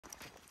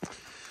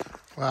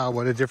Wow,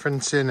 what a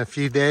difference in a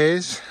few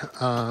days.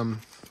 We're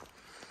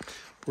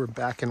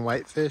back in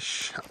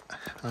Whitefish.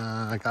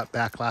 I got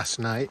back last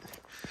night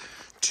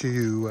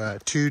to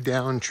 2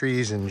 down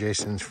trees in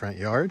Jason's front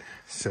yard.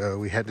 So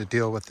we had to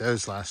deal with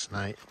those last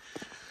night.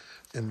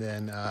 And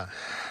then,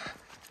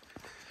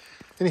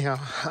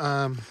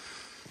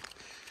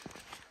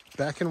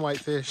 back in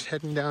Whitefish,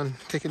 heading down,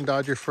 taking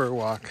Dodger for a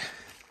walk.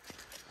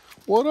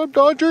 What up,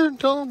 Dodger?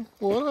 Tell him,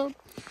 what up?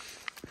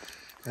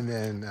 And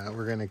then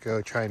we're gonna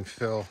go try and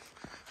fill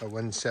a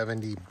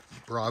 170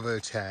 Bravo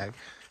tag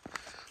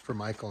for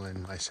Michael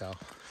and myself.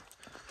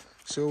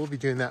 So we'll be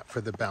doing that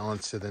for the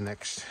balance of the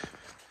next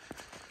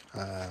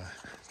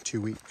 2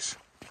 weeks,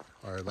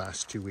 our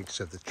last 2 weeks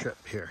of the trip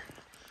here.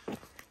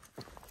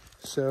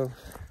 So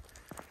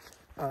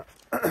out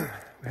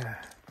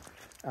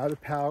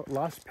of power,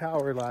 lost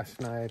power last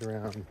night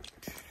around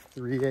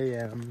 3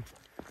 a.m.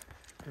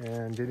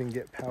 and didn't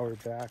get power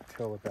back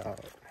till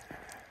about,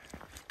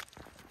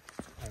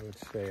 I would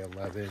say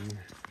 11.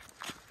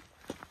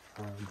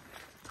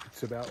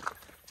 It's about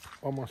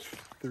almost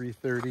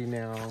 3:30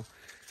 now.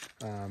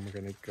 We're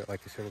gonna go,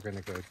 like I said, we're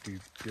gonna go do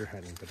deer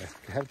hunting, but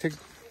I have to take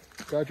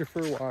Dodger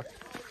for a walk.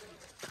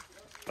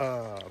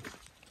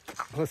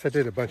 Plus I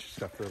did a bunch of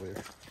stuff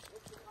earlier.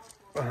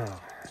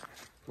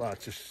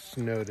 Lots of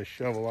snow to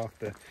shovel off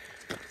the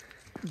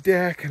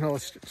deck and all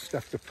this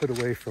stuff to put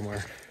away from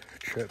our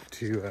trip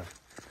to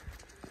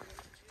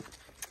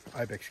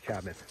Ibex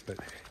cabin. But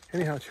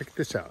anyhow, check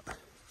this out.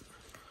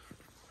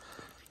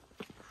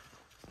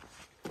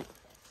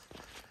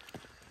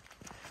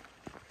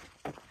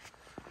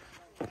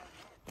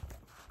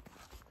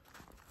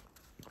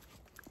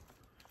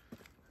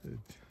 The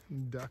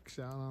ducks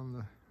out on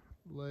the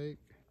lake.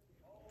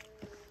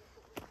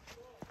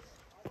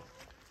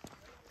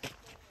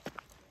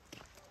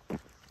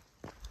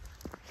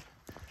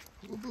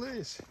 Oh,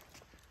 blaze.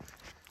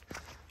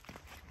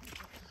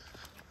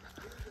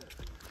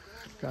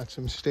 Got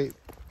some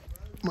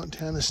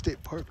Montana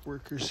State Park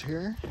workers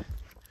here.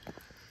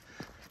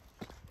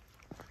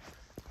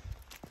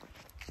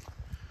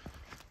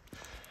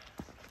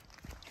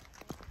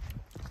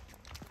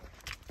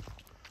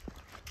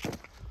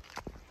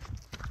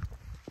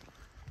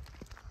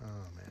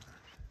 Oh man.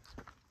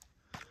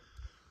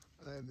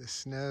 I have the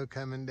snow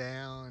coming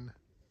down.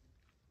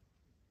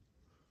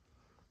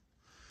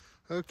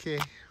 Okay,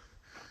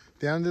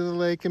 down to the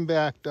lake and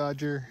back,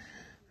 Dodger.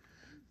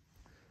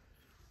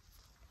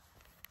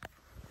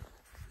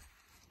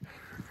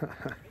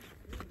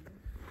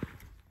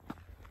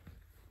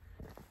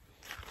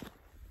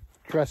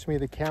 Trust me,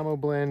 the camo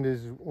blend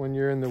is, when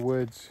you're in the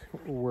woods,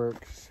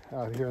 works.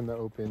 Out here in the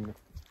open,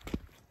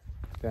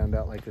 found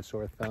out like a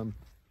sore thumb,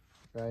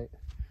 right?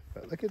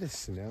 But look at the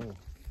snow.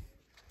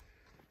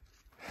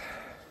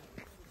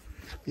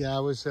 Yeah,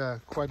 it was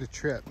quite a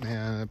trip,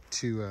 man, up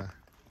to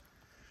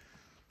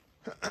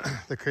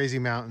the crazy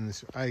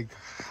mountains. I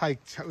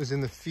hiked, I was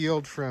in the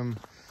field from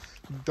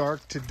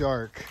dark to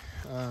dark.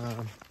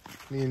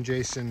 Me and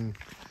Jason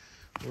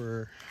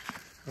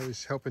I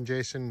was helping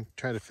Jason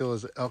try to fill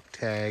his elk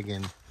tag,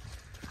 and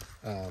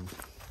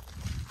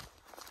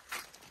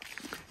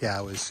yeah,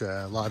 it was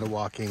a lot of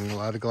walking, a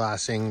lot of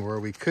glassing where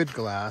we could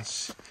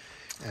glass,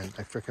 and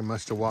I freaking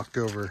must have walked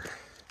over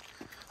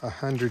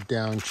 100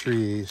 down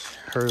trees,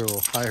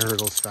 high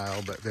hurdle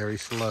style, but very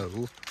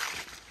slow.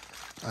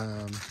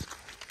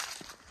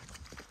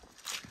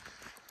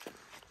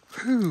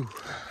 Whew.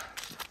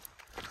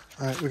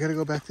 All right, we gotta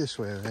go back this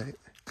way, right?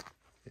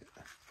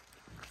 Yeah.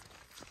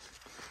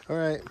 All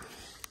right.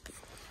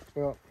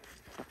 Well,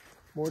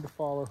 more to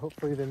follow.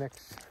 Hopefully the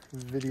next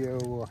video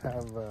will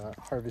have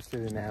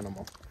harvested an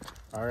animal.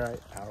 All right,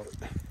 out.